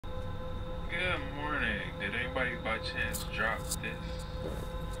Good morning. Did anybody by chance drop this?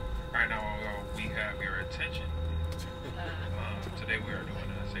 Right now, we have your attention. Today we are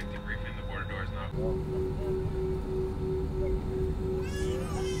doing a safety briefing. The border door is not.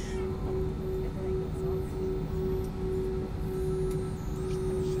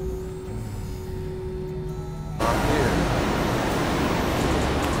 I'm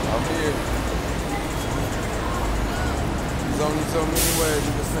here. There's only so many ways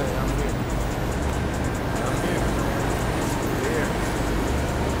you can say I'm here. I'm here. Here.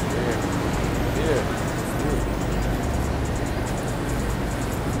 Here. Here.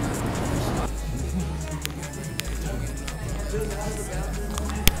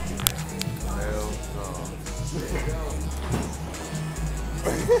 Hell no.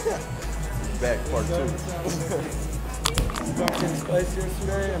 Back part 2. Pumpkin spice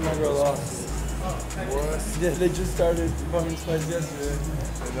yesterday and my girl lost. What? Yeah, they just started pumpkin spice yesterday.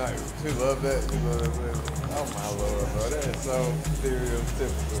 And she loved that. She loved that flavor. Oh my lord, bro. That is so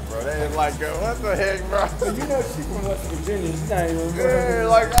stereotypical, bro. That is like, what the heck, bro? But you know she's from West Virginia. She's not even. Yeah,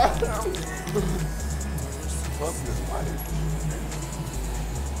 like, pumpkin spice.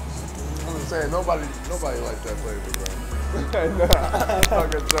 I'm just saying, nobody likes that flavor, bro. Nah,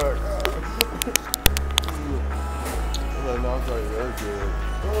 fucking joke. No, I'm sorry, that's good.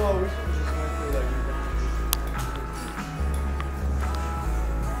 Oh, we should just went through like.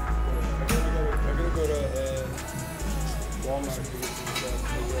 I'm gonna go to Walmart to get some stuff.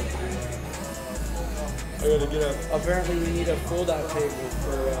 I gotta get apparently we need a fold-out table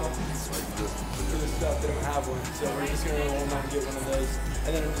for the stuff that don't have one. So we're just gonna go to Walmart and get one of those,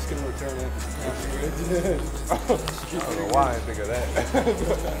 and then I'm just gonna return it. I don't know why I didn't think of that.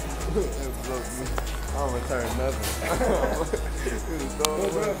 I don't return nothing. Well,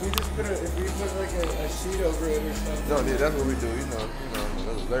 bro, if we put like a sheet over it or something. No, yeah, that's what we do. You know,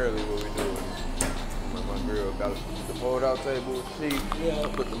 that's literally what we do. My girl got the fold-out table, sheet. Yeah.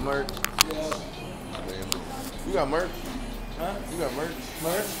 Put the merch. Yeah. You got merch? Huh? You got merch?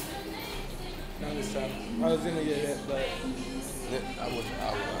 Merch? Not this time. I was gonna get it, but Yeah, I was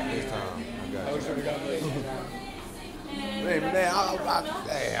this time. I wish I would've got merch. Hey, man, I would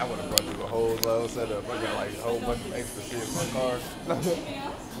have brought you a whole load setup. I got like a whole bunch of extra shit in my car. But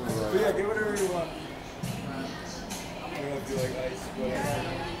yeah, get whatever you want. I don't know if you like ice, but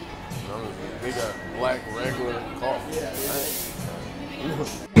We got black regular coffee. yeah.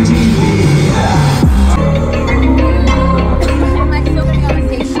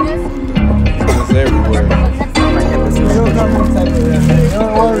 It's everywhere.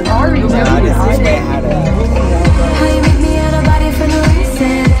 How you make me out of body for no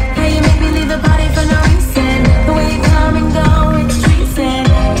reason? How you make me leave the body for no reason? The way you come and go, it's treason.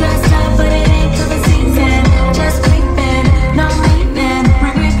 Dressed up, but it ain't for the season. Just creeping, no meaning.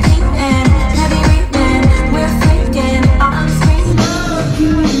 We're repeating, heavy reading. We're freaking, I'm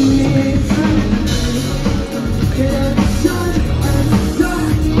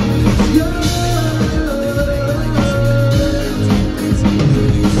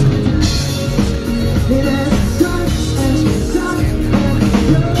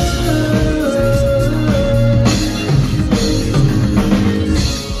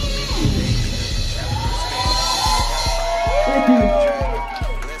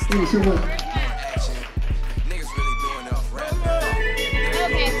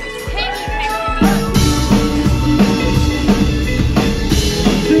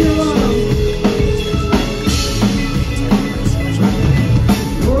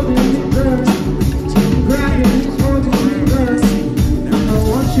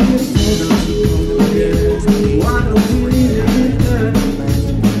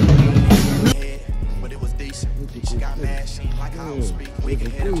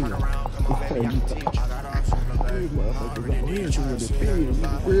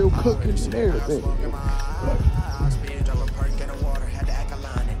Real cooking and everything. I'm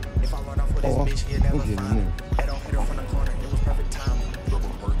getting in.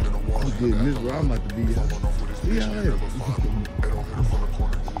 I'm getting this where I'm about to be. See how that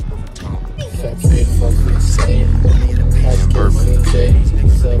Separate, fuck what you say. I just get some J,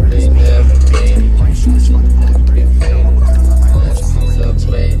 so baby.